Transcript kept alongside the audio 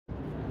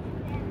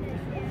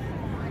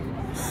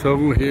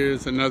So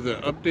here's another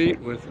update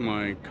with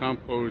my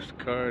compost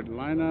card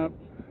lineup.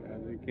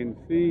 As you can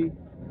see,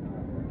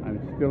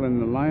 I'm still in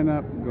the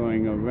lineup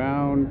going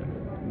around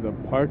the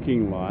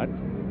parking lot.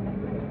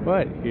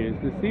 But here's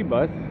the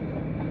C-Bus,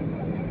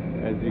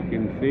 as you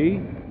can see.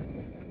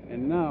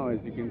 And now, as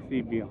you can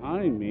see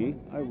behind me,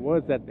 I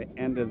was at the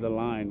end of the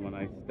line when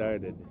I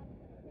started.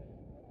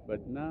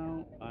 But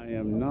now I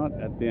am not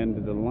at the end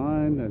of the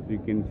line, as you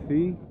can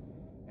see.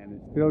 And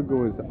it still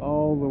goes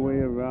all the way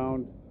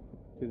around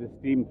to the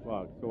steam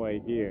clock, so I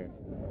hear.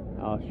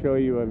 I'll show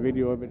you a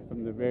video of it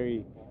from the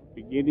very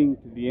beginning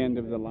to the end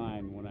of the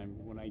line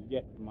when I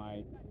get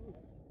my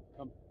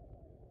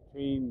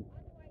train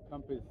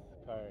compass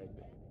card.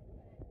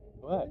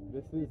 But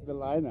this is the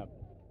lineup.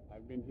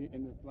 I've been here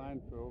in this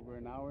line for over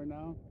an hour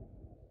now,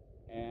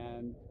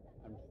 and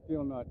I'm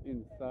still not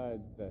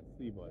inside the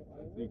C-Bus,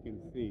 as you can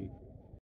see.